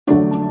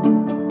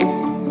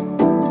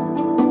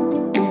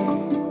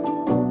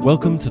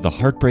Welcome to the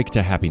Heartbreak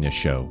to Happiness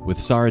show with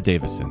Sarah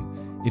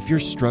Davison. If you're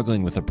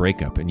struggling with a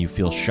breakup and you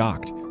feel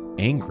shocked,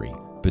 angry,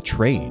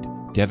 betrayed,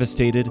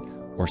 devastated,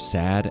 or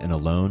sad and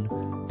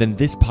alone, then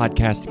this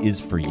podcast is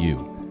for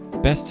you.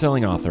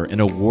 Best-selling author and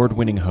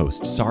award-winning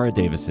host Sarah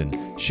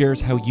Davison shares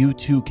how you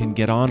too can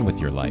get on with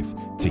your life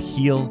to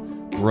heal,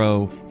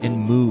 grow, and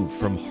move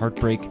from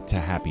heartbreak to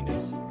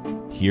happiness.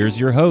 Here's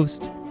your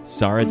host,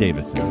 Sarah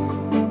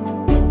Davison.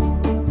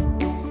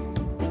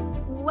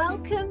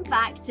 Welcome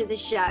back to the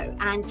show,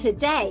 and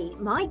today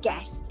my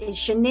guest is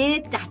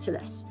Chenier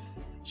Datilus.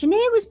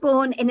 Chenier was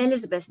born in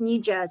Elizabeth, New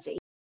Jersey,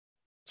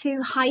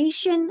 to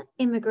Haitian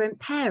immigrant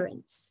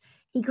parents.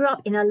 He grew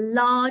up in a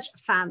large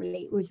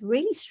family with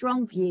really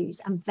strong views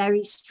and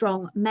very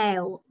strong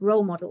male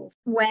role models,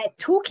 where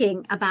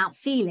talking about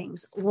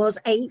feelings was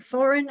a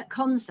foreign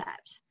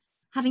concept.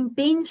 Having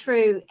been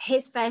through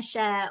his fair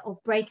share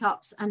of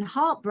breakups and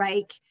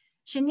heartbreak,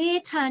 Chenier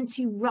turned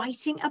to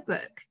writing a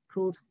book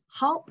called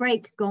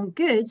Heartbreak Gone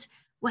Good,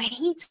 where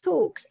he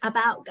talks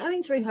about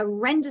going through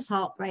horrendous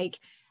heartbreak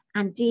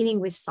and dealing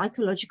with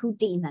psychological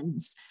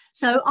demons.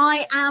 So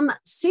I am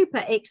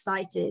super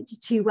excited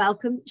to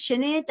welcome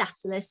Chenier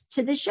Datilus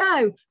to the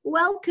show.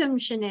 Welcome,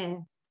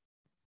 Chenier.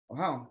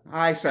 Wow.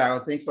 Hi,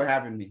 Sarah. Thanks for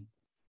having me.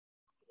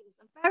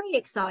 I'm very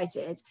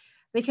excited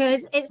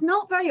because it's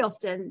not very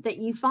often that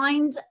you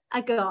find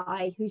a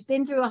guy who's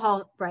been through a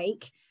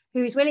heartbreak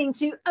who's willing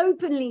to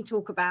openly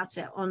talk about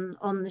it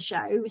on the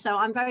show. So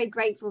I'm very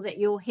grateful that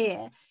you're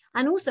here.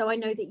 And also, I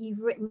know that you've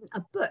written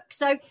a book.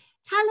 So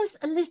tell us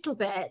a little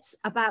bit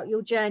about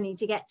your journey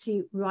to get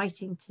to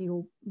writing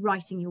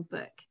your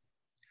book.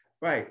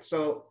 Right.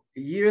 So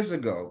many years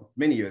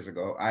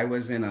ago, I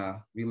was in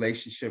a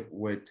relationship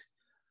with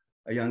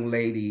a young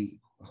lady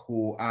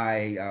who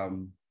I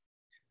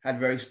had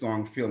very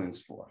strong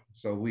feelings for.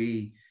 So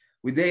we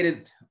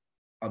dated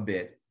a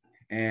bit.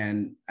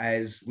 And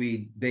as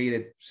we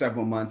dated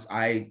several months,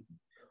 I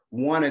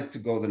wanted to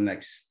go the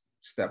next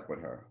step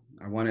with her.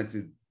 I wanted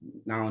to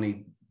not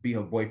only be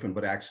her boyfriend,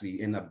 but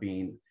actually end up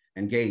being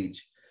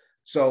engaged.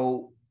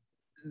 So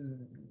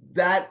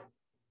that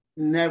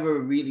never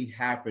really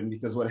happened,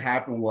 because what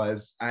happened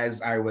was, as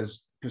I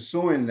was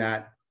pursuing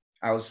that,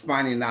 I was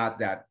finding out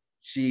that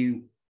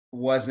she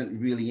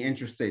wasn't really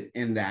interested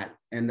in that,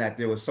 and that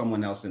there was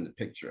someone else in the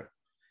picture.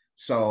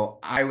 So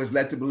I was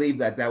led to believe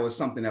that that was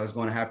something that was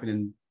going to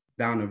happen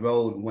down the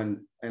road,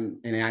 when in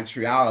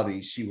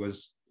actuality she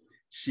was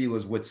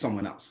with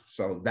someone else.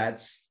 So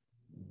that's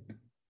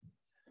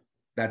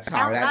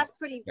how that's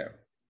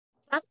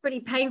pretty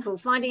painful.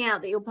 Finding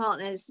out that your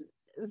partner's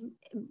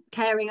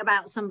caring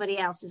about somebody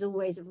else is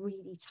always a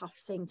really tough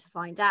thing to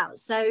find out.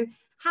 So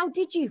how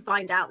did you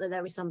find out that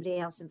there was somebody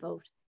else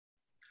involved?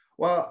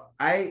 Well,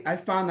 I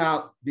found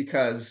out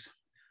because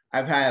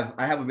I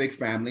have a big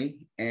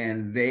family,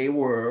 and they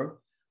were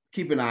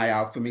keep an eye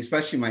out for me,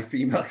 especially my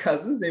female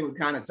cousins. They would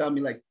kind of tell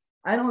me, like,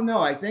 I don't know,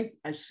 I think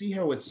I see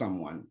her with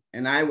someone.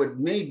 And I would,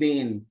 me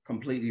being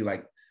completely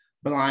like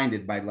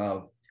blinded by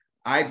love,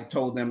 I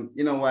told them,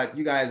 you know what,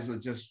 you guys are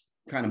just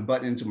kind of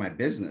butting into my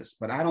business,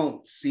 but I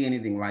don't see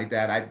anything like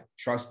that. I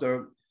trust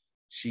her.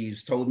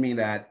 She's told me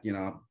that,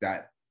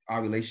 that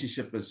our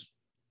relationship is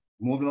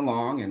moving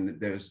along and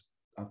there's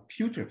a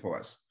future for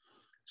us.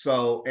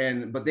 So,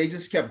 but they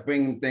just kept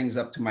bringing things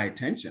up to my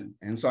attention.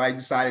 And so I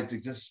decided to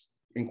just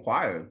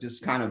inquire,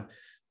 just kind of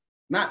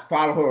not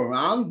follow her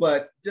around,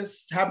 but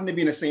just happened to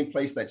be in the same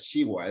place that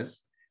she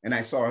was. And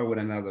I saw her with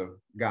another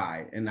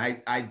guy. And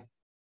I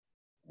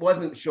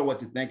wasn't sure what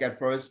to think at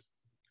first,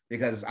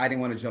 because I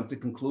didn't want to jump to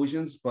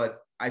conclusions, but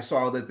I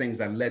saw the things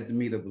that led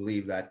me to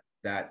believe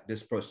that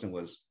this person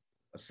was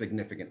a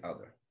significant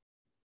other.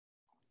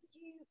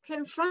 Did you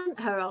confront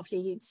her after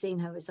you'd seen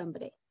her with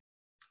somebody?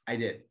 I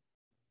did.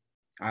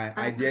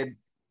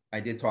 I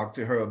did talk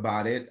to her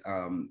about it.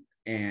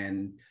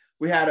 And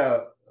we had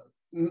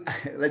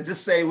let's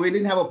just say we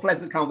didn't have a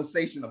pleasant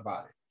conversation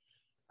about it.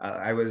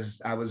 I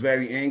was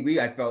very angry.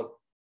 I felt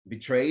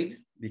betrayed,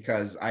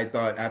 because I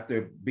thought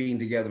after being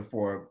together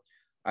for,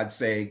 I'd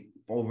say,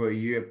 over a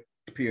year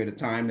period of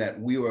time, that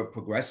we were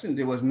progressing.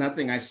 There was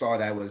nothing I saw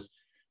that was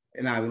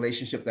in our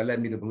relationship that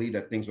led me to believe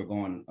that things were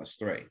going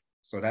astray.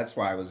 So that's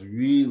why I was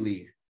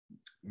really,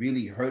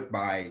 really hurt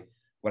by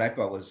what I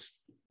felt was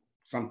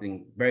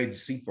something very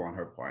deceitful on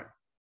her part.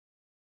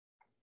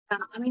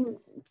 I mean,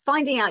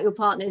 finding out your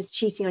partner's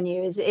cheating on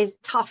you is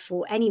tough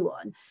for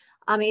anyone.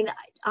 I mean,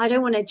 I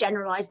don't want to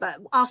generalize, but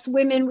us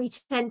women, we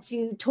tend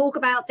to talk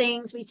about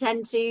things. We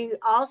tend to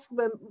ask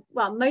them.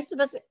 Well, most of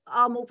us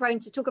are more prone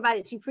to talk about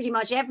it to pretty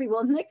much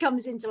everyone that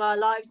comes into our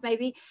lives.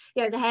 Maybe,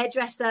 the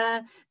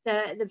hairdresser,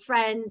 the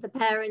friend, the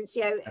parents,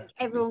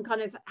 everyone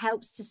kind of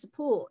helps to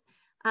support.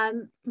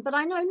 But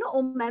I know not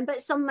all men,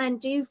 but some men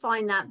do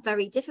find that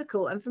very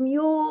difficult. And from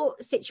your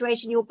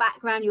situation, your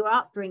background, your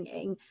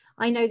upbringing,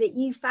 I know that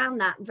you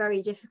found that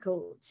very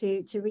difficult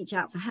to reach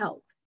out for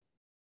help.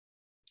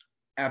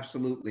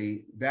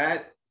 Absolutely.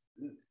 That,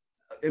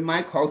 in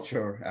my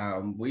culture,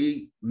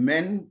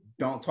 men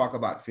don't talk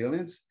about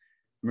feelings.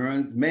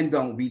 Men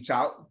don't reach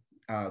out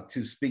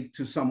to speak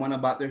to someone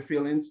about their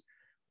feelings.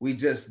 we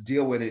just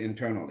deal with it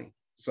internally.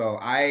 So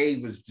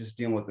I was just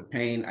dealing with the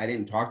pain. I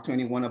didn't talk to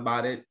anyone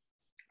about it.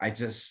 It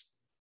just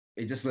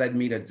led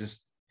me to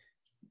just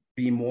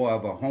be more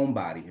of a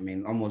homebody. I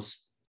mean, almost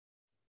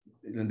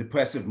in a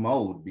depressive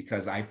mode,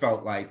 because I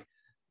felt like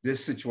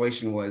this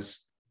situation was,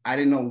 I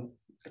didn't know,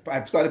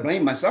 I started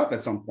blaming myself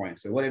at some point.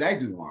 So what did I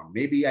do wrong?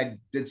 Maybe I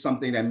did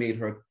something that made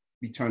her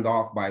be turned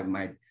off by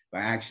my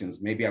actions.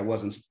 Maybe I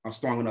wasn't a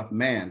strong enough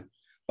man.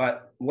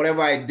 But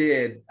whatever I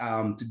did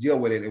to deal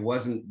with it, it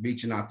wasn't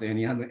reaching out to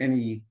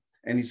any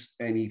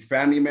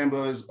family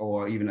members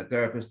or even a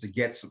therapist to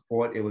get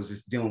support. It was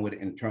just dealing with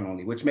it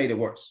internally, which made it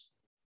worse.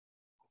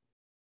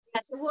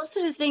 Yeah, so what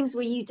sort of things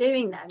were you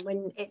doing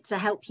then to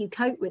help you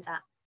cope with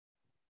that?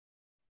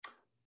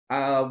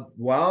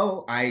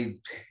 Well, I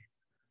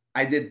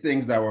did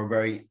things that were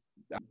very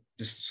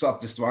just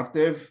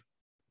self-destructive.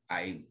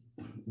 I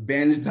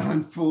binged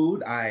on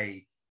food.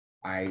 I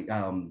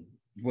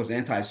was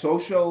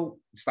antisocial,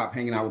 stopped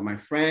hanging out with my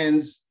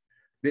friends,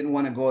 didn't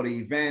want to go to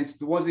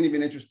events, wasn't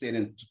even interested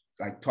in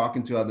like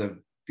talking to other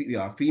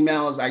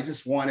females. I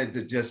just wanted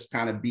to just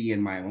kind of be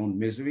in my own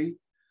misery.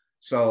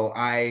 So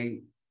I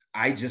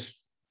just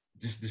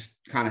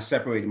kind of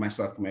separated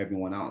myself from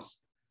everyone else.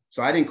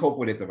 So I didn't cope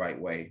with it the right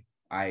way.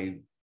 I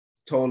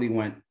totally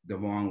went the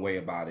wrong way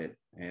about it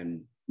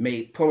and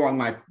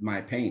prolonged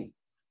my pain.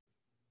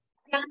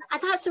 Yeah,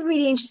 that's a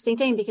really interesting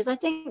thing, because I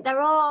think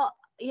there are,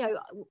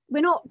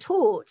 we're not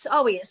taught,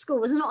 are we, at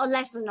school? There's not a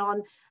lesson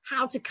on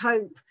how to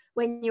cope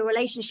when your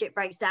relationship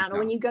breaks down or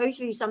when you go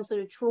through some sort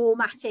of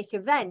traumatic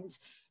event.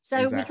 So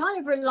exactly. We kind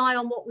of rely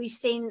on what we've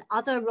seen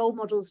other role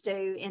models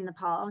do in the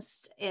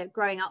past,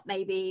 growing up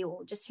maybe,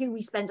 or just who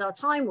we spend our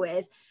time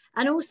with.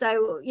 And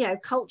also,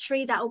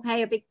 culturally, that will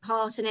play a big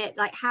part in it,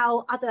 like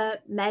how other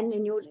men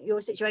in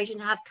your situation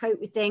have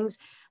coped with things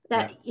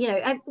that,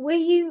 and were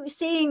you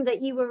seeing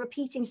that you were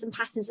repeating some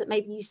patterns that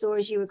maybe you saw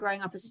as you were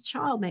growing up as a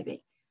child,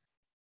 maybe?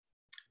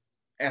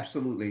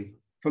 Absolutely.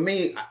 For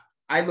me,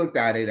 I looked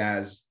at it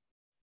as,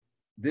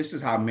 this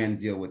is how men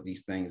deal with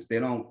these things. They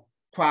don't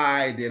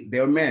cry.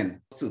 They're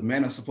men. So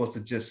men are supposed to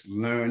just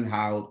learn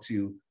how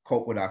to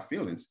cope with our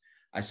feelings.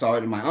 I saw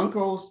it in my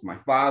uncles, my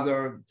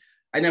father.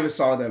 I never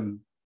saw them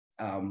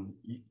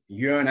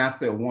yearn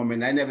after a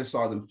woman. I never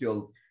saw them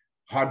feel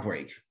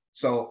heartbreak.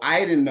 So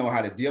I didn't know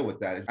how to deal with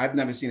that. I've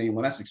never seen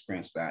anyone else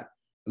experience that,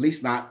 at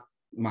least not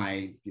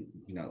my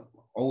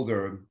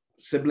older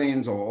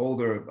siblings or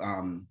older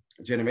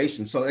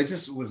generation. So it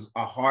just was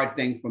a hard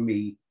thing for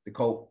me to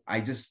cope. I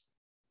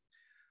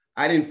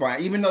didn't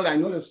find, even though I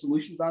know there's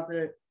solutions out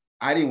there,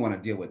 I didn't want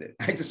to deal with it.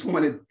 I just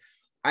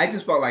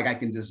felt like I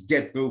can just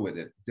get through with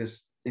it.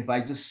 If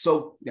I just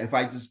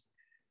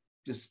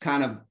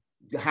kind of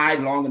hide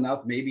long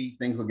enough, maybe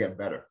things will get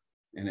better.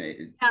 And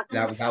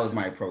that was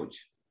my approach.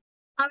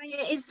 I mean,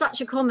 it is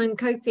such a common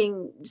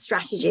coping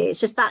strategy. It's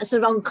just that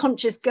sort of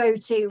unconscious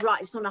go-to, right? I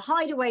just want to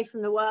hide away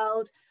from the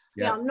world.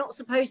 Yeah. I'm not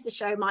supposed to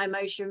show my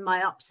emotion,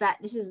 my upset.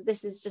 This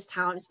is just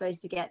how I'm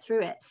supposed to get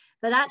through it.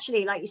 But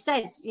actually, like you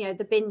said,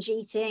 the binge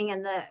eating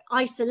and the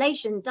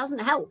isolation doesn't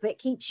help. It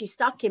keeps you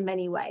stuck in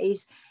many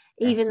ways,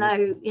 even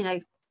Absolutely. Though,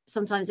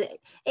 sometimes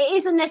it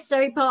is a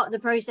necessary part of the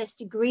process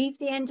to grieve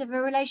the end of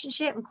a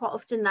relationship. And quite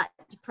often that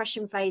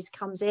depression phase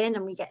comes in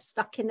and we get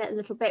stuck in it a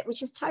little bit,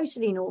 which is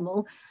totally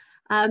normal.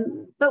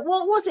 But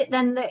what was it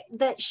then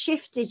that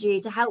shifted you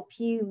to help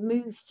you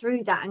move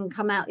through that and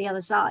come out the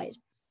other side?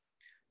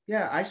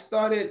 Yeah, I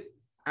started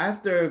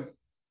after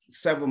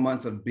several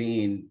months of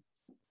being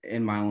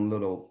in my own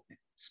little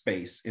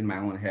space, in my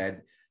own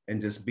head,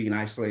 and just being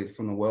isolated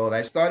from the world.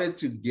 I started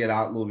to get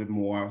out a little bit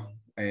more,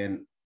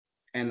 and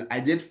I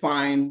did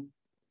find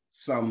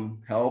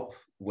some help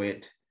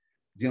with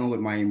dealing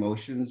with my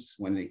emotions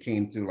when it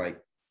came to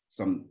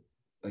some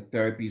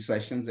therapy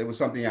sessions. It was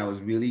something I was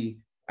really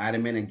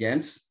adamant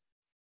against,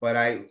 but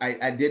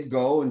I did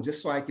go, and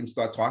just so I can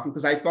start talking,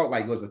 because I felt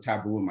like it was a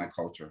taboo in my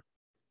culture.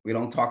 We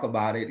don't talk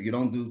about it. You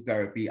don't do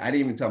therapy. I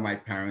didn't even tell my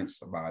parents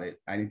about it.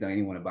 I didn't tell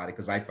anyone about it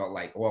because I felt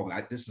like,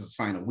 this is a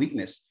sign of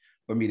weakness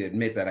for me to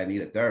admit that I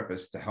need a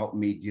therapist to help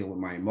me deal with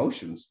my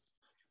emotions.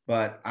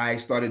 But I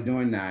started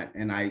doing that,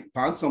 and I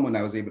found someone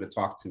that was able to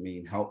talk to me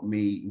and help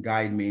me,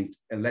 guide me,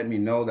 and let me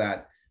know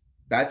that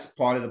that's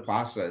part of the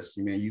process.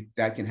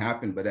 That can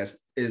happen, but it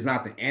is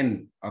not the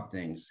end of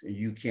things.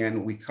 You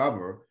can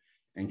recover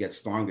and get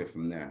stronger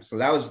from there. So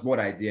that was what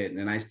I did.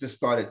 And I just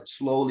started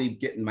slowly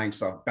getting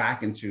myself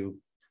back into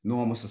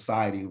normal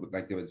society,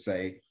 like they would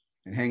say,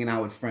 and hanging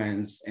out with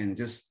friends and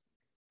just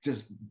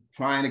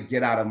trying to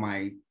get out of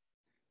my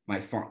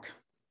funk.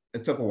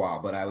 It took a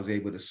while, but I was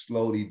able to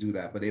slowly do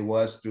that. But it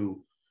was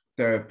through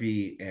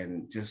therapy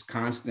and just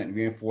constant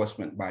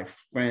reinforcement by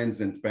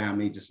friends and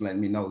family, just letting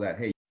me know that,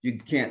 hey, you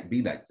can't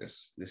be like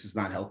this. This is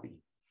not healthy.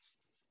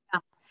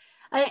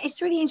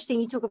 It's really interesting.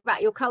 You talk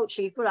about your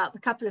culture. You've brought it up a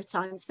couple of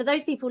times. For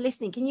those people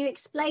listening, can you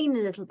explain a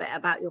little bit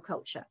about your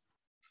culture?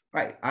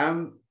 Right.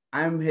 I'm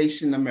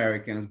Haitian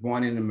American. I was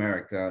born in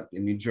America,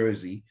 in New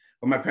Jersey,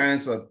 but my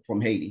parents are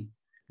from Haiti.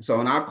 So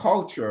in our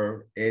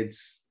culture,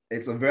 it's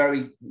a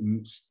very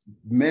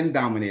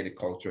men-dominated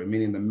culture,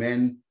 meaning the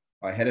men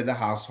are head of the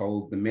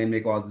household. The men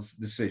make all the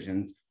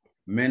decisions.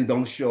 Men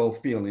don't show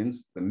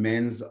feelings. The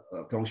men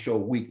don't show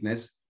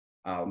weakness.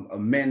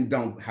 Men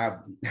don't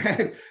have,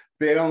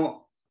 they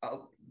don't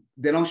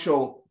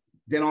show,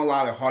 they don't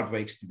allow their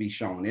heartbreaks to be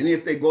shown. And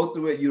if they go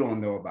through it, you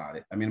don't know about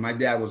it. I mean, my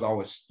dad was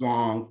always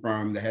strong,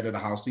 firm, the head of the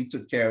house. He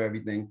took care of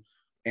everything.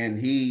 And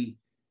he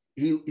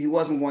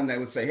wasn't one that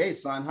would say, hey,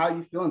 son, how are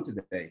you feeling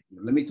today?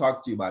 Let me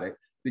talk to you about it.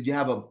 Did you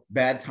have a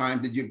bad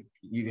time?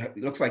 It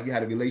looks like you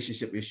had a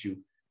relationship issue.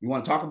 You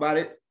want to talk about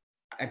it?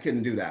 I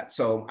couldn't do that.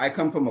 So I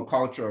come from a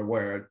culture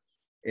where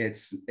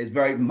it's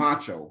very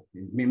macho.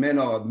 Men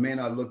are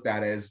looked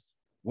at as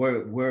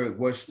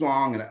we're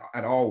strong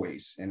at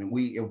always, and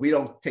if we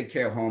don't take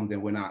care of home,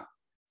 then we're not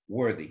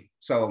worthy.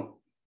 So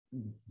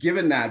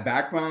given that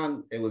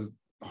background, it was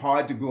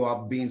hard to grow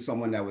up being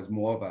someone that was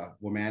more of a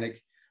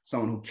romantic,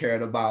 someone who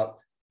cared about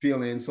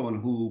feelings,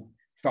 someone who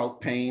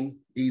felt pain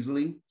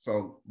easily.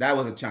 So that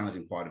was a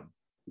challenging part of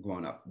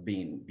growing up,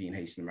 being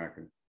Haitian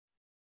American.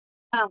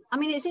 I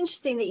mean, it's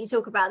interesting that you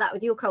talk about that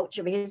with your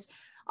culture, because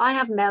I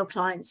have male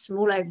clients from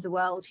all over the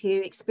world who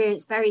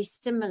experience very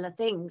similar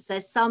things.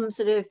 There's some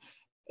sort of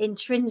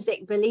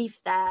intrinsic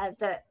belief there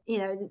that, you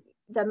know,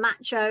 the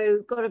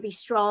macho got to be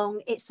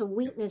strong. It's a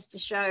weakness to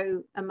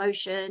show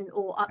emotion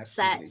or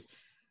upset. Absolutely.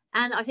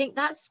 And I think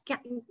that's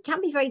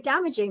can be very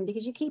damaging,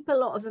 because you keep a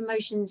lot of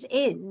emotions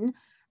in.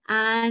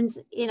 And,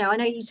 you know, I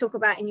know you talk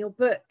about in your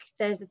book,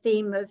 there's a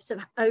theme of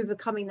sort of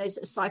overcoming those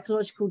sort of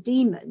psychological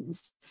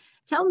demons.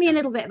 Tell me a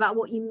little bit about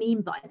what you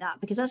mean by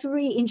that, because that's a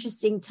really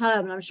interesting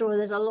term. And I'm sure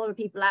there's a lot of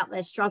people out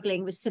there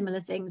struggling with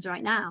similar things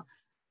right now.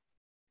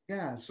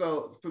 Yeah.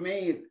 So for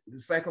me, the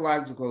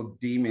psychological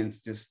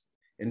demons just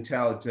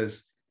entail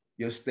just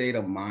your state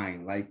of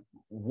mind, like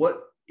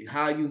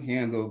how you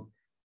handle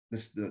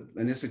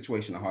in this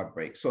situation of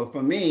heartbreak. So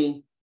for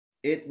me,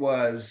 it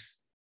was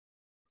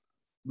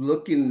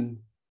looking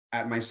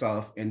at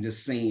myself and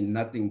just seeing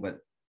nothing but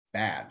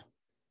bad.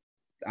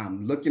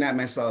 Looking at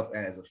myself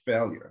as a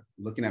failure,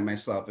 looking at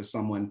myself as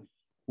someone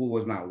who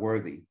was not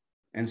worthy.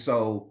 And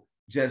so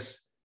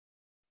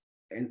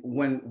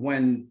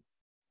when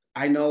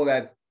I know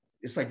that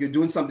it's like you're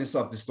doing something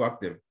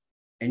self-destructive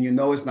and you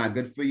know it's not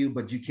good for you,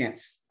 but you can't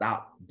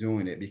stop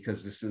doing it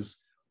because this is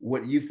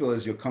what you feel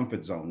is your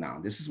comfort zone now.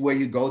 This is where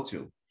you go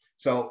to.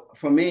 So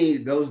for me,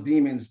 those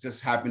demons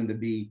just happen to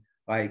be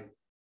like,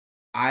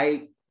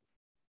 I'm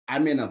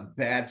in a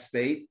bad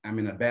state, I'm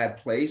in a bad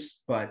place,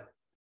 but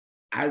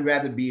I'd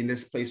rather be in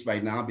this place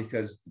right now,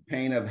 because the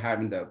pain of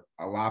having to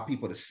allow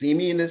people to see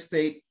me in this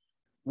state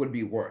would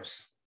be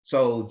worse.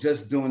 So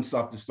just doing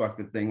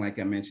self-destructive thing, like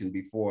I mentioned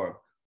before,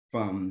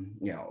 from,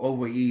 you know,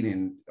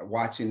 overeating,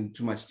 watching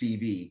too much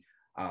TV,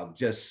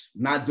 just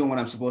not doing what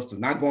I'm supposed to,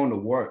 not going to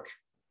work,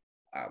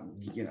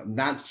 you know,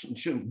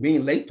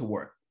 being late to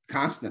work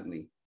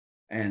constantly,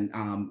 and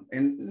a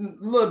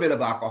little bit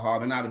of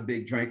alcohol. I'm not a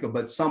big drinker,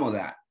 but some of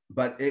that.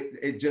 But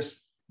it just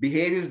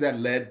behaviors that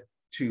led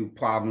to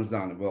problems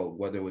down the road,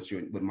 whether it was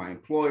with my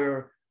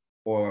employer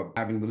or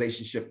having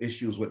relationship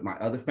issues with my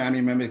other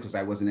family members because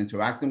I wasn't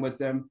interacting with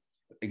them,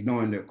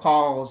 ignoring their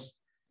calls,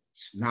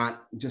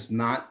 not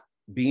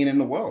being in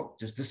the world,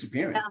 just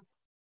disappearing. Yeah.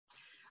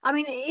 I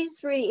mean, it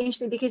is really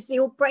interesting because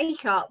your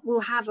breakup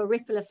will have a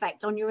ripple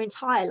effect on your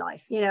entire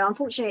life. You know,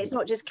 unfortunately, it's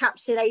not just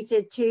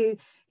capsulated to,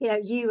 you know,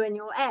 you and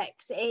your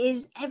ex. It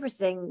is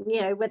everything,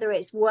 you know, whether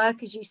it's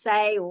work, as you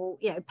say, or,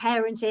 you know,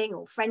 parenting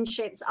or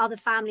friendships, other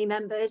family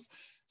members.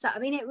 So, I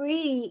mean, it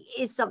really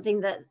is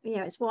something that, you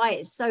know, it's why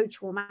it's so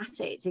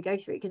traumatic to go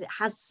through, because it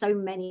has so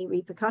many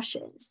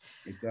repercussions.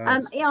 Yeah,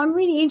 I'm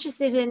really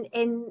interested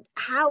in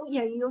how, you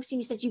know,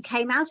 you said you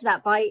came out of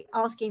that by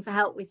asking for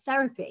help with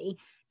therapy.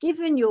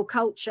 Given your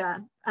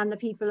culture and the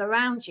people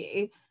around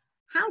you,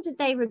 how did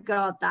they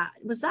regard that?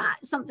 Was that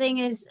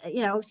something, as,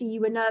 you know, obviously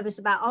you were nervous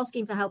about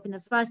asking for help in the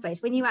first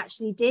place. When you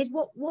actually did,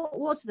 what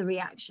was the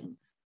reaction?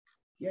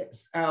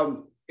 Yes,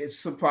 it's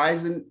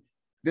surprising.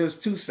 There's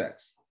two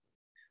sets.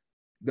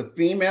 The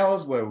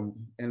females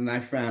in my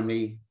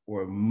family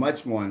were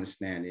much more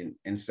understanding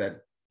and said,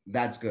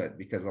 that's good,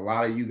 because a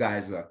lot of you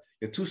guys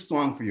you're too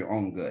strong for your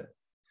own good.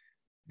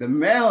 The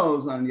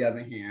males, on the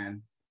other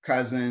hand,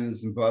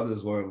 cousins and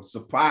brothers, were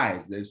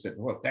surprised. They said,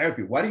 well,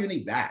 therapy, why do you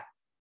need that?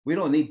 We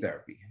don't need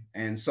therapy.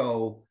 And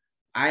so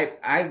I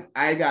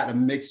got a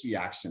mixed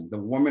reaction. The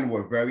women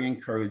were very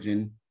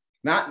encouraging.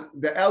 Not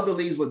the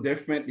elderlies were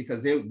different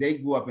because they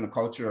grew up in a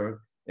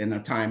culture in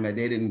a time that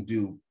they didn't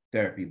do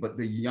therapy, but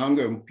the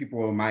younger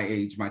people of my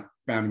age, my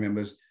family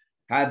members,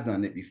 had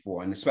done it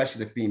before, and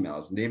especially the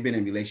females. And they've been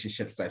in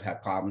relationships that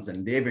had problems,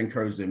 and they've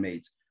encouraged their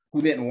mates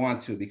who didn't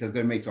want to, because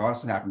their mates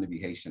also happened to be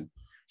Haitian.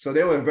 So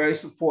they were very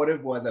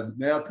supportive. Where the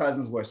male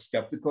cousins were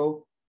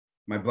skeptical,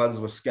 my brothers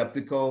were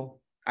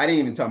skeptical. I didn't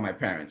even tell my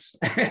parents.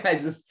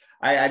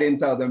 I didn't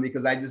tell them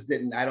because I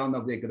don't know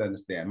if they could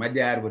understand. My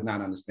dad would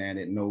not understand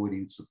it, nor would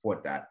he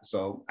support that.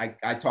 So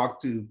I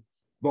talked to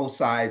both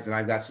sides, and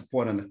I got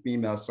support on the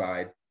female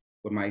side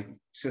with my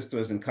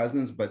sisters and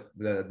cousins, but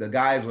the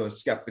guys were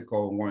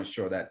skeptical and weren't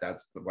sure that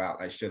that's the route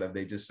I should have.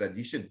 They just said,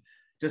 you should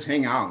just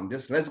hang out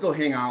and let's go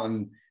hang out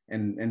and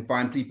and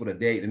find people to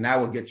date, and that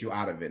will get you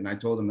out of it. And I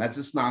told them that's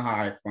just not how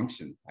I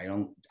function. I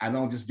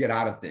don't just get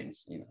out of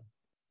things, you know.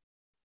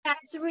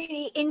 That's a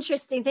really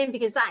interesting thing,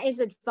 because that is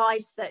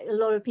advice that a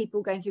lot of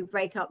people going through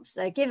breakups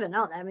are given,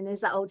 aren't they? I mean, there's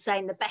that old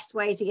saying, the best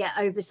way to get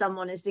over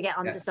someone is to get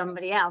under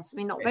somebody else. I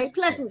mean, not very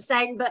pleasant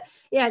saying, but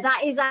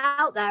that is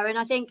out there. And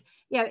I think,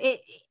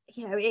 it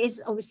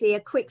is obviously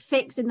a quick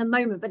fix in the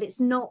moment, but it's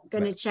not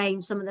going to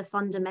change some of the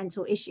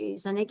fundamental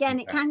issues. And again,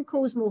 it can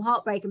cause more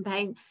heartbreak and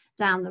pain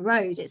down the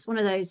road. It's one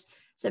of those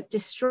sort of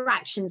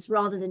distractions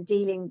rather than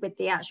dealing with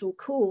the actual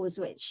cause,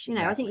 which,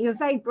 I think you're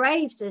very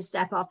brave to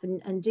step up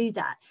and do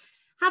that.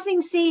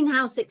 Having seen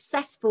how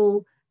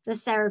successful the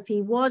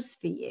therapy was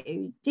for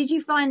you, did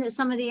you find that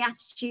some of the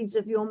attitudes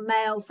of your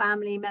male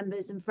family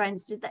members and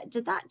friends, did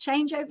that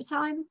change over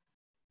time?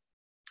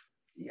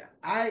 Yeah,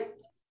 I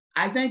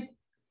think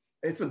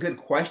it's a good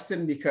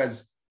question,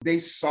 because they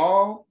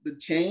saw the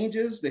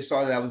changes. They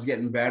saw that I was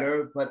getting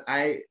better, but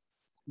I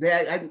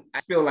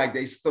feel like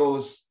they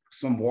stole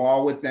some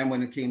wall with them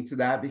when it came to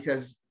that,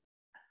 because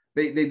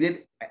they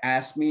did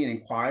ask me and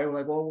inquire,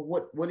 like, well,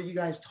 what do you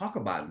guys talk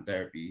about in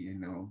therapy?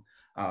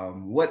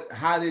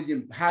 How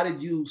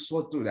did you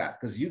sort through that?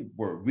 Because you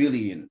were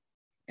really in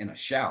a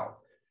shell.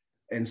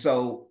 And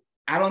so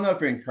I don't know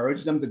if it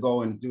encouraged them to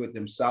go and do it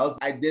themselves.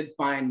 I did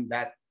find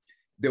that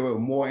they were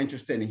more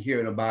interested in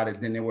hearing about it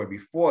than they were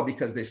before,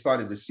 because they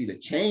started to see the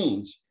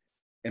change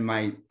in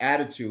my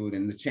attitude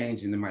and the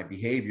change in my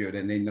behavior.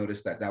 Then they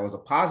noticed that was a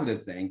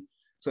positive thing.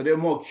 So they're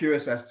more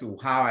curious as to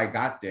how I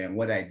got there and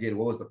what I did,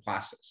 what was the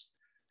process.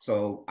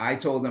 So I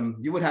told them,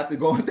 you would have to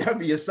go in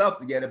therapy yourself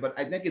to get it, but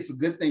I think it's a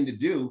good thing to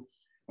do.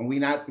 And we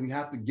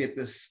have to get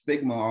this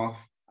stigma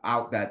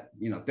out that,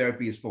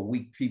 therapy is for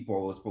weak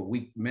people, it's for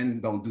weak men,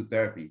 don't do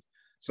therapy.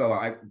 So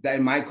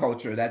in my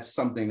culture, that's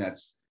something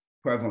that's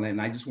prevalent.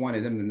 And I just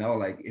wanted them to know,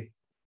 like, if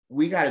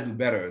we got to do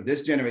better,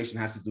 this generation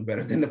has to do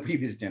better than the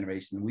previous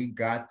generation. We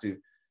got to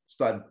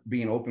start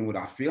being open with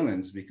our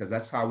feelings, because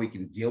that's how we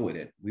can deal with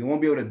it. We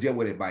won't be able to deal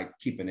with it by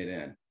keeping it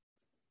in.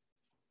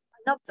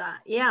 Love that.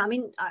 Yeah, I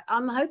mean,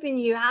 I'm hoping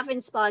you have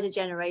inspired a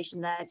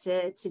generation there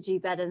to do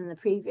better than the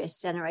previous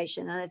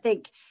generation. And I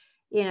think,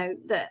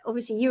 that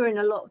obviously you were in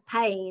a lot of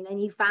pain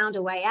and you found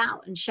a way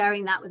out, and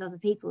sharing that with other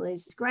people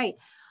is great.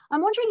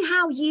 I'm wondering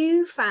how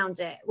you found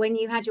it when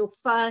you had your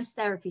first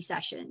therapy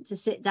session, to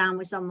sit down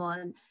with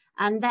someone.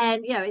 And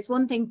then, it's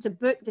one thing to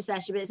book the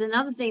session, but it's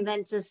another thing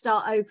then to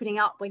start opening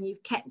up when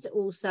you've kept it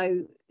all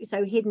so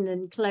hidden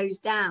and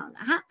closed down.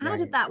 How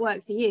did that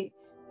work for you?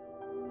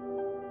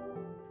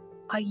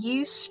 Are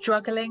you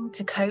struggling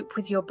to cope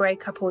with your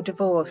breakup or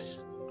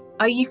divorce?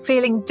 Are you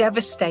feeling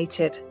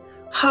devastated,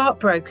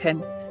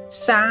 heartbroken,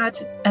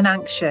 sad and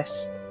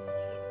anxious?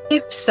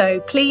 If so,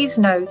 please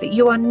know that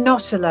you are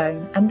not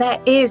alone and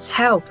there is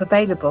help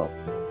available.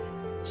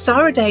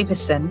 Sarah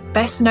Davison,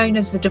 best known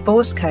as the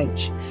Divorce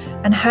Coach,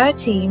 and her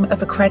team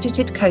of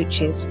accredited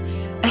coaches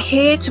are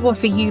here to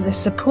offer you the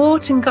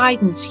support and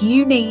guidance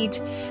you need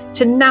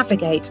to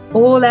navigate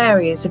all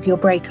areas of your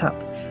breakup,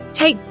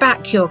 take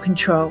back your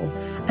control,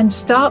 and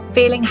start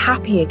feeling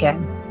happy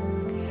again.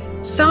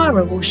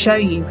 Sarah will show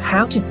you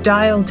how to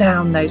dial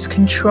down those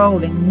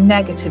controlling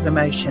negative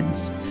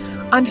emotions,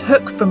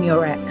 unhook from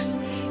your ex,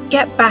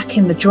 get back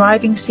in the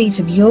driving seat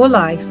of your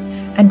life,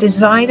 and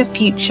design a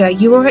future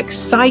you are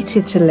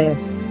excited to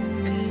live.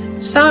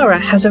 Sarah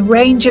has a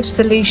range of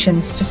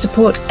solutions to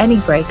support any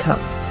breakup,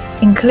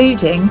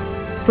 including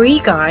free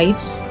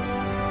guides,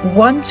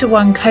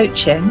 one-to-one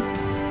coaching,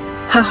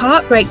 her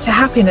Heartbreak to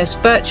Happiness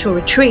virtual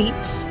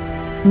retreats,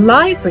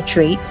 live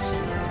retreats,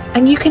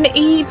 and you can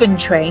even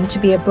train to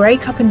be a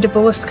breakup and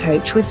divorce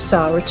coach with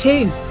Sarah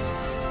too.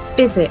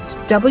 Visit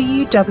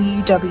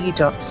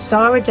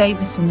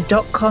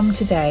www.sarahdavison.com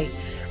today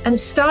and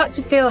start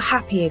to feel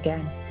happy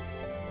again.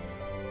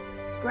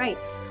 That's great.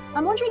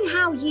 I'm wondering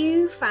how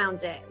you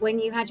found it when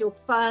you had your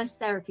first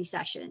therapy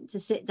session, to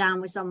sit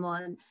down with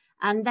someone.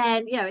 And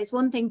then, it's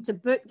one thing to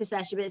book the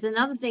session, but it's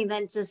another thing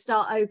then to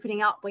start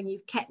opening up when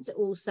you've kept it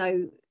all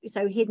so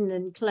hidden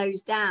and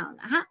closed down.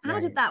 How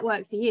did that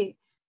work for you?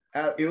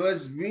 It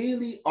was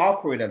really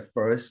awkward at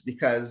first,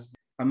 because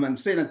I'm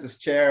sitting at this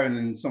chair and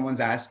then someone's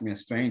asking me, a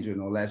stranger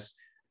no less,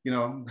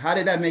 how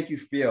did that make you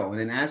feel? And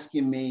then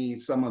asking me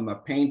some of my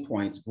pain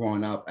points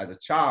growing up as a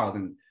child.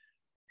 And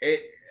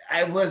it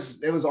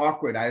was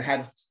awkward. I had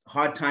a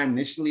hard time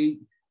initially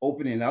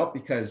opening up,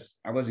 because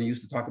I wasn't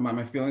used to talking about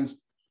my feelings.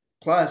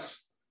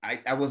 Plus,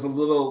 I was a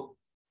little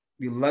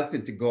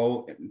reluctant to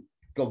go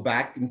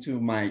back into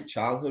my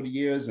childhood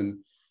years. And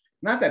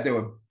not that they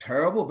were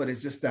terrible, but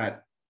it's just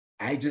that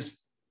I just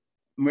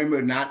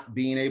remember not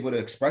being able to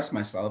express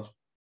myself.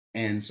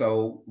 And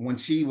so when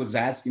she was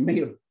asking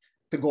me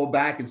to go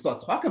back and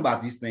start talking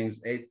about these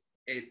things, it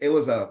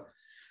was a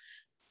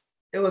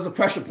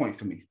pressure point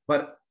for me.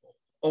 But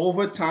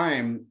over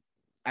time,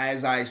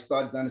 as I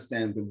started to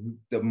understand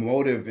the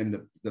motive and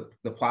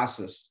the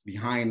process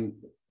behind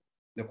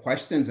the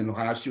questions and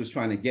how she was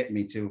trying to get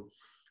me to,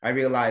 I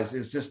realized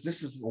this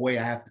is the way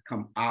I have to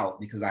come out,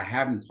 because I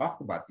haven't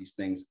talked about these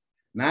things,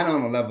 not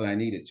on the level I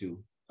needed to.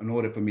 in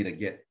order for me to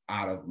get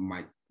out of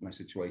my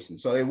situation.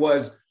 So it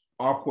was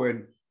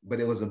awkward, but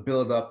it was a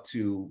build up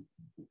to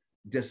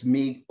just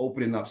me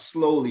opening up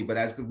slowly. But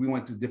as we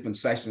went through different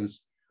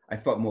sessions, I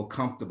felt more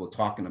comfortable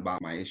talking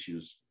about my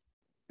issues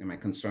and my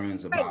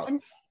concerns about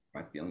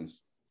my feelings.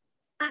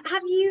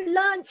 Have you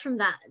learned from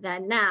that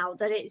then now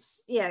that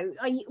it's,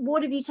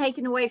 what have you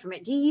taken away from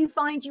it? Do you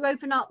find you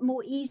open up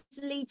more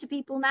easily to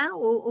people now,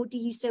 or do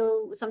you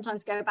still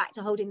sometimes go back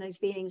to holding those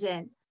feelings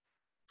in?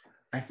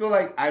 I feel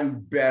like I'm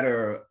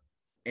better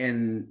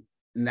in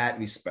that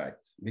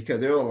respect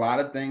because there are a lot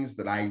of things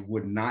that I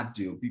would not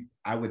do.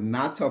 I would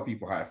not tell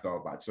people how I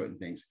felt about certain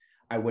things.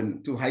 I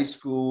went through high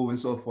school and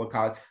so forth,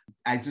 college.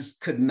 I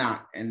just could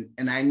not. And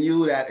I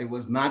knew that it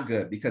was not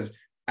good because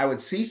I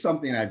would see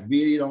something I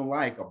really don't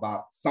like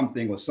about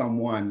something or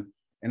someone,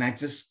 and I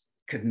just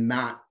could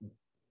not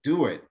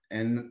do it.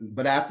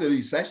 But after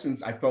these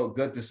sessions, I felt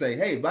good to say,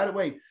 hey, by the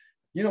way,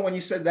 when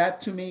you said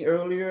that to me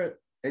earlier,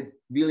 it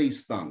really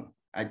stung.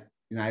 I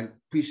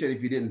appreciate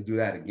if you didn't do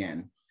that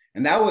again.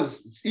 And that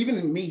was,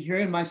 even me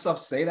hearing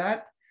myself say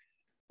that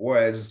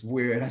was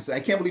weird. I said, I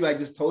can't believe I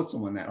just told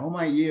someone that. All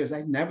my years,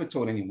 I never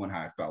told anyone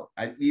how I felt.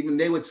 Even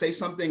they would say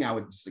something, I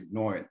would just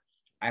ignore it,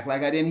 act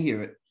like I didn't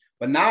hear it.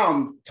 But now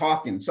I'm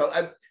talking. So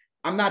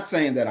I'm not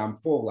saying that I'm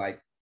full,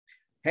 like,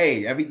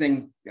 hey,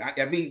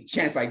 every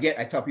chance I get,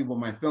 I tell people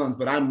my feelings,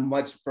 but I'm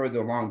much further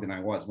along than I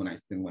was when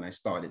I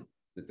started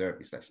the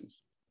therapy sessions.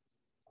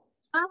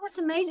 Oh, that's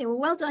amazing.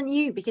 Well done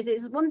you, because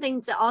it's one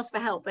thing to ask for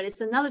help, but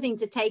it's another thing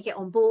to take it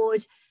on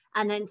board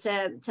and then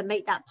to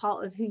make that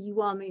part of who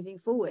you are moving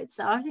forward.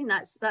 So I think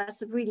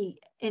that's a really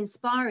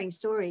inspiring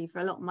story for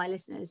a lot of my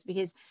listeners,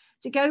 because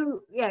to go,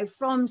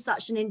 from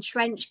such an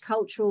entrenched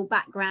cultural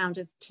background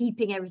of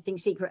keeping everything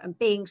secret and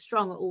being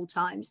strong at all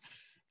times,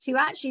 to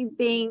actually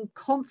being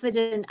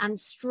confident and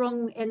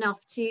strong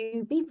enough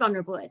to be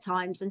vulnerable at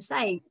times and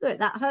say, look,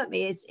 that hurt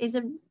me, is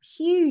a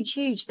huge,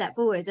 huge step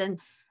forward. And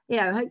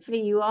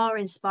hopefully you are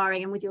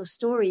inspiring, and with your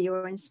story,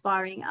 you're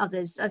inspiring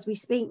others as we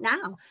speak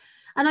now.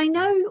 And I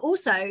know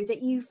also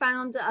that you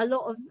found a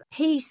lot of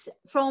peace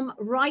from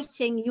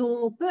writing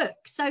your book.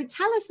 So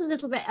tell us a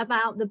little bit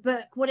about the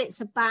book, what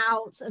it's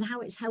about, and how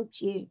it's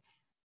helped you.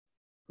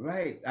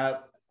 Right.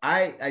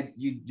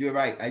 You're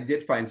right. I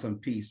did find some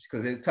peace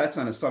because it touched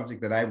on a subject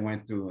that I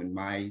went through in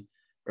my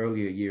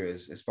earlier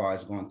years, as far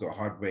as going through a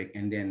heartbreak,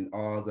 and then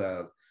all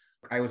the,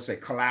 I would say,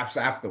 collapse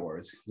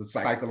afterwards, the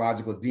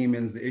psychological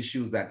demons, the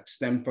issues that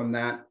stem from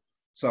that.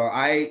 So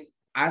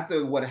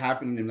after what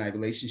happened in my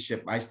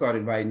relationship, I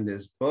started writing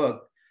this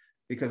book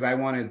because I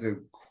wanted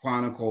to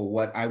chronicle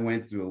what I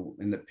went through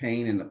and the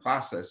pain in the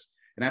process.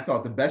 And I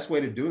felt the best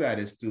way to do that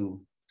is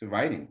to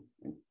writing,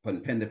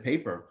 putting pen to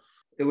paper.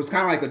 It was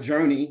kind of like a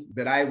journey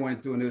that I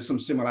went through, and there was some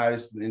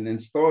similarities in the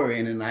story.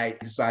 And then I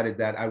decided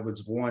that I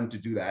was born to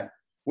do that,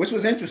 which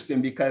was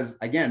interesting because,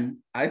 again,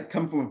 I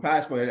come from a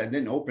past where I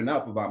didn't open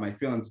up about my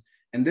feelings.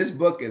 And this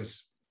book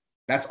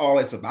that's all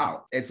it's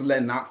about. It's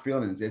letting out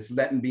feelings. It's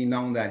letting be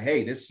known that,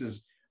 hey, this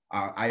is,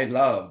 I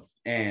love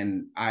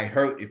and I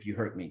hurt if you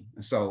hurt me.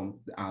 So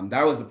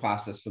that was the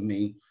process for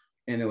me.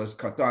 And it was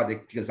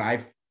cathartic because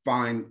I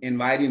find in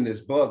writing this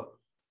book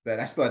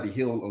that I started to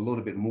heal a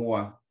little bit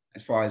more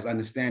as far as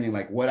understanding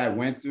like what I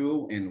went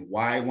through and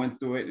why I went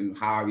through it and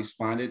how I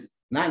responded,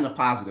 not in a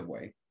positive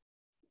way.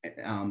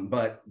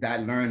 But I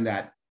learned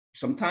that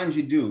sometimes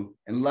you do.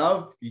 In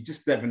love, you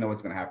just never know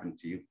what's going to happen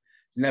to you.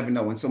 You never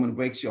know when someone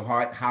breaks your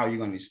heart, how you're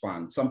going to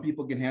respond. Some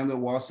people can handle it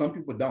well, some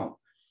people don't.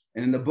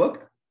 And in the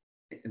book,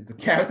 the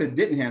character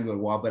didn't handle it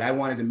well, but I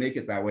wanted to make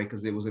it that way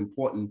because it was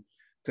important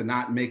to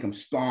not make him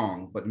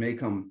strong, but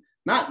make him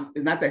not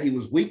that he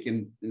was weak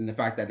in the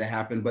fact that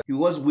happened, but he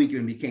was weak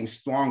and became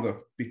stronger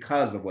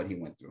because of what he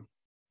went through.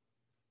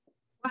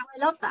 Wow,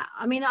 I love that.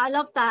 I mean, I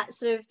love that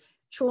sort of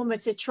trauma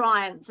to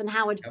triumph and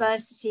how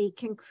adversity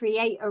can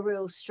create a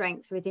real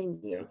strength within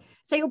you.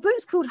 So your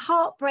book's called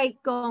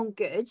Heartbreak Gone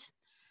Good,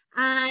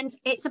 and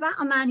it's about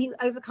a man who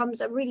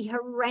overcomes a really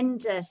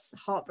horrendous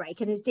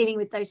heartbreak and is dealing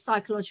with those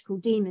psychological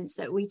demons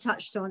that we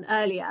touched on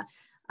earlier,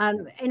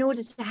 in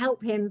order to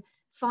help him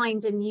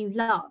find a new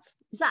love.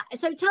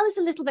 So tell us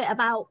a little bit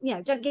about,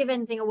 don't give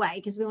anything away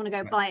because we want to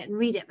go buy it and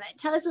read it, but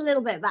tell us a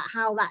little bit about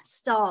how that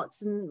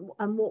starts and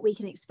what we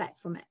can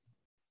expect from it.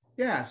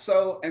 Yeah,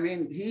 so I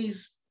mean,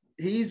 he's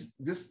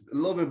just a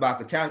little bit about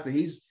the character.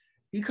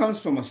 He comes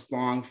from a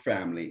strong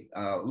family,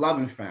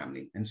 loving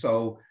family, and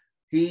so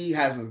he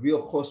has a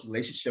real close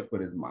relationship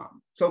with his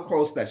mom. So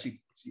close that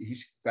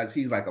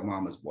he's like a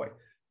mama's boy.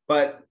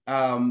 But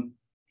as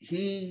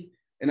he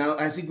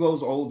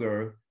grows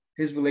older,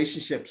 his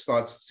relationship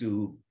starts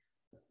to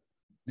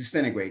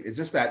disintegrate. It's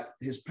just that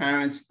his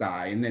parents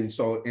die, and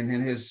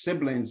then his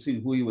siblings,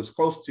 who he was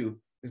close to,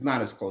 is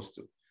not as close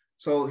to.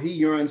 So he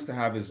yearns to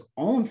have his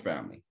own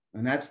family,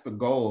 and that's the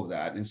goal of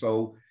that. And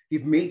so he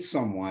meets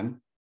someone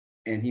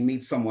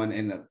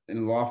in a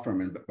law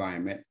firm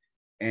environment,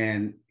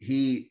 and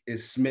he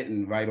is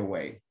smitten right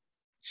away.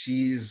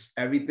 She's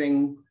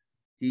everything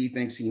he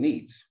thinks he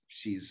needs.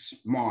 She's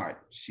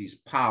smart. She's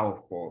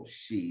powerful.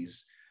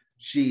 She's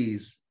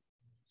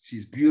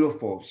she's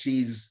beautiful,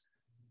 she's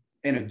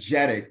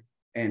energetic,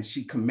 and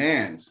she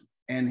commands.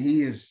 And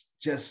he is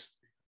just,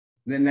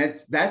 then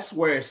that's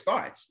where it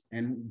starts.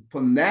 And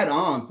from that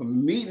on,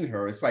 from meeting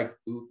her, it's like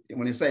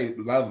when they say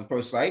love at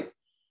first sight,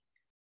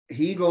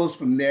 he goes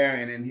from there,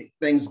 and then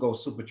things go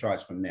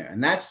supercharged from there.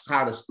 And that's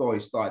how the story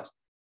starts.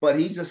 But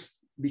he just,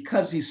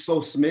 because he's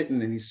so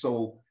smitten and he's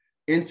so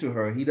into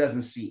her, he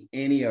doesn't see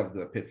any of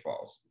the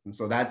pitfalls. And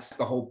so that's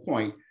the whole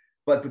point.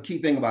 But the key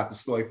thing about the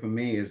story for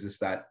me is just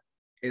that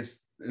it's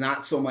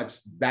not so much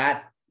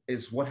that,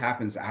 is what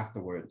happens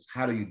afterwards.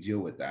 How do you deal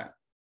with that?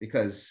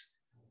 Because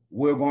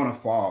we're going to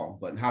fall,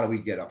 but how do we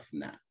get up from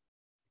that?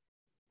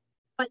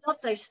 I love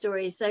those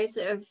stories, those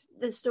sort of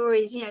the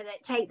stories, you know,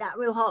 that take that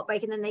real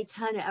heartbreak and then they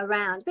turn it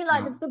around. A bit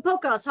like the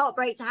podcast,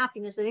 Heartbreak to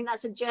Happiness. I think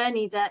that's a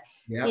journey that,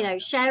 you know,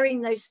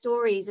 sharing those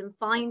stories and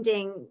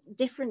finding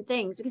different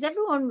things, because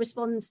everyone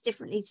responds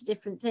differently to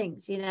different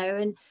things, you know,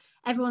 and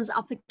everyone's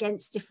up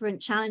against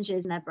different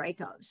challenges in their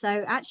breakup. So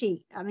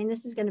actually, I mean,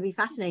 this is going to be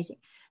fascinating.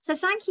 So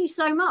thank you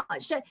so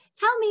much. So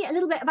tell me a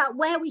little bit about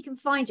where we can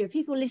find you. If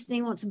people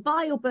listening want to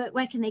buy your book,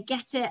 where can they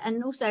get it?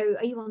 And also,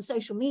 are you on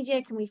social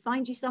media? Can we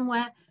find you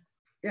somewhere?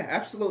 Yeah,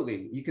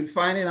 absolutely. You can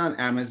find it on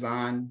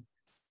Amazon.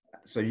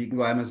 So you can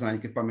go Amazon,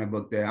 you can find my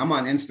book there. I'm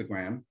on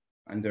Instagram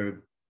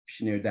under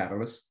Chenier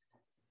Datilus.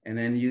 And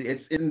then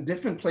it's in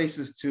different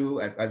places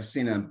too. I've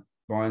seen it on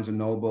Barnes and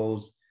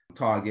Nobles,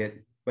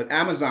 Target, but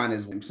Amazon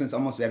is, since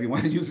almost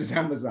everyone uses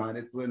Amazon,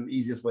 it's the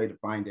easiest way to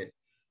find it.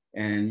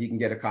 And you can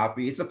get a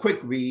copy. It's a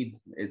quick read.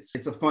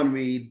 It's a fun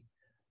read.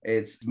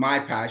 It's my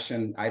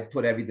passion. I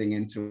put everything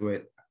into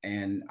it.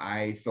 And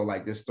I feel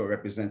like this story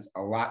represents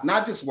a lot,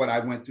 not just what I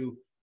went through,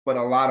 but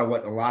a lot of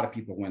what a lot of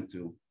people went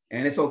through.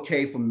 And it's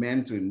okay for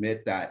men to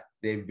admit that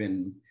they've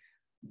been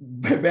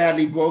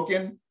badly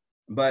broken,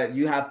 but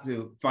you have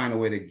to find a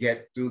way to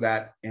get through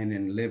that and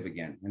then live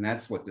again. And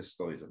that's what this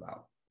story is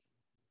about.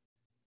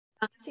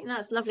 I think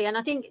that's lovely. And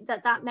I think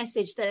that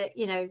message that,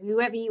 you know,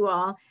 whoever you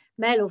are,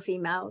 male or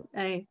female,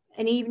 and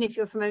even if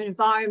you're from an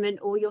environment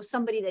or you're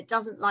somebody that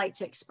doesn't like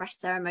to express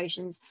their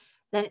emotions,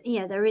 then, you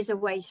know, there is a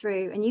way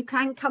through and you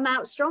can come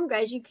out stronger,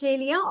 as you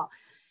clearly are.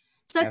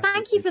 So Absolutely.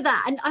 Thank you for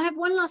that. And I have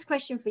one last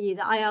question for you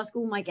that I ask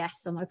all my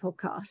guests on my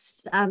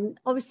podcast.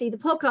 Obviously, the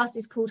podcast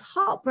is called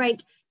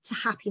Heartbreak to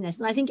Happiness.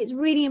 And I think it's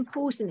really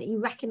important that you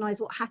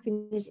recognize what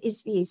happiness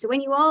is for you. So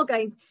when you are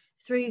going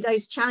through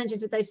those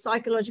challenges with those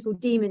psychological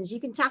demons, you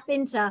can tap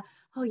into,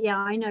 oh yeah,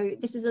 I know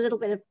this is a little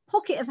bit of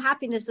pocket of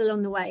happiness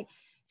along the way.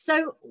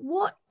 So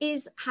what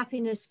is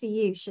happiness for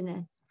you,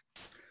 Chenier?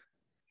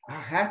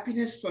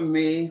 Happiness for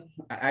me,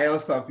 I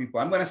always tell people,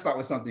 I'm going to start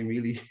with something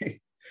really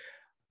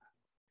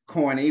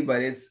corny,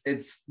 but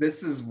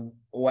this is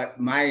what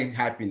my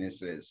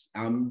happiness is.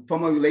 From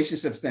a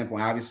relationship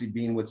standpoint, obviously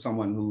being with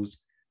someone who's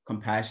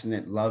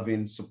compassionate,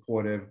 loving,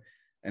 supportive,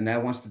 and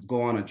that wants to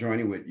go on a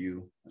journey with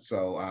you.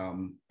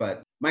 So,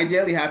 but my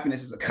daily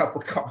happiness is a cup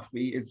of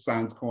coffee. It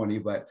sounds corny,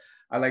 but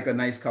I like a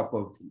nice cup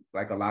of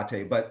like a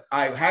latte. But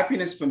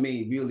happiness for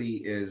me really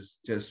is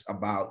just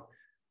about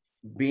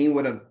being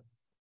with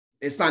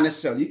it's not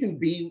necessarily, you can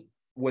be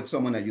with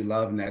someone that you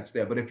love and that's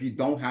there. But if you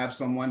don't have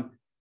someone,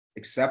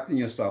 accepting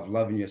yourself,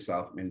 loving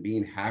yourself, and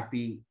being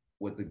happy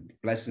with the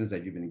blessings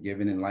that you've been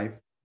given in life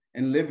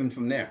and living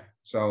from there.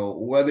 So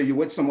whether you're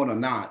with someone or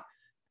not,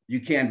 you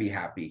can be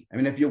happy. I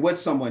mean, if you're with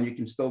someone,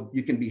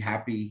 you can be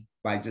happy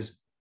by just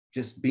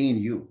being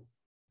you.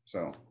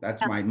 So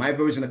that's my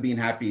version of being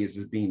happy is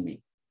just being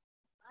me.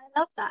 I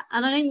love that.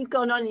 And I know you've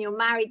gone on and you're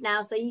married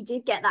now, so you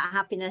did get that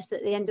happiness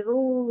at the end of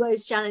all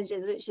those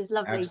challenges, which is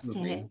lovely to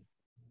hear.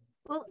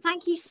 Well,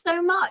 thank you so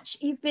much.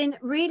 You've been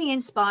really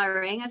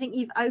inspiring. I think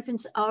you've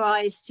opened our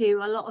eyes to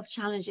a lot of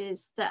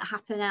challenges that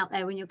happen out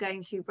there when you're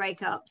going through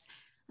breakups.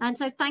 And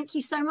so thank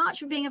you so much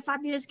for being a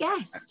fabulous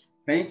guest.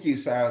 Thank you,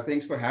 Sarah.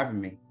 Thanks for having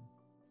me.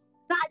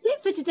 That's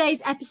it for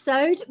today's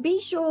episode. Be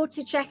sure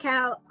to check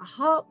out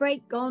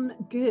Heartbreak Gone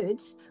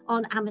Good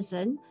on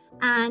Amazon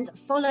and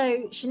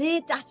follow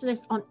Chenier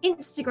Datilus on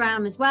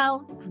Instagram as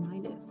well. And I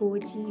look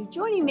forward to you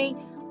joining me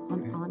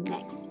on our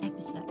next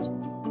episode.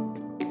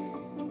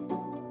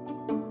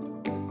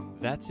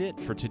 That's it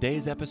for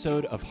today's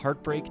episode of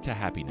Heartbreak to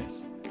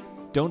Happiness.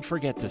 Don't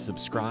forget to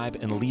subscribe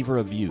and leave a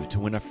review to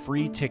win a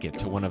free ticket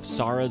to one of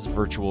Sarah's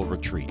virtual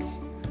retreats.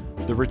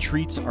 The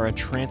retreats are a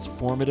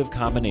transformative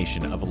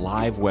combination of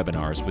live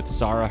webinars with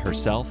Sarah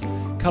herself,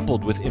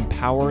 coupled with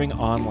empowering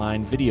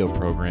online video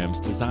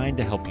programs designed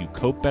to help you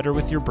cope better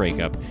with your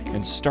breakup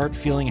and start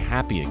feeling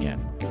happy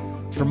again.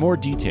 For more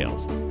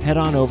details, head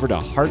on over to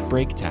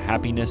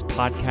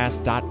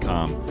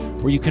heartbreakttohappinesspodcast.com,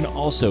 where you can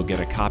also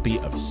get a copy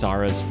of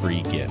Sarah's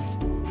free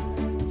gift.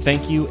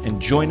 Thank you, and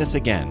join us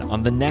again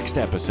on the next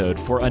episode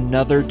for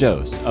another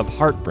dose of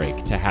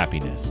Heartbreak to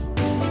Happiness.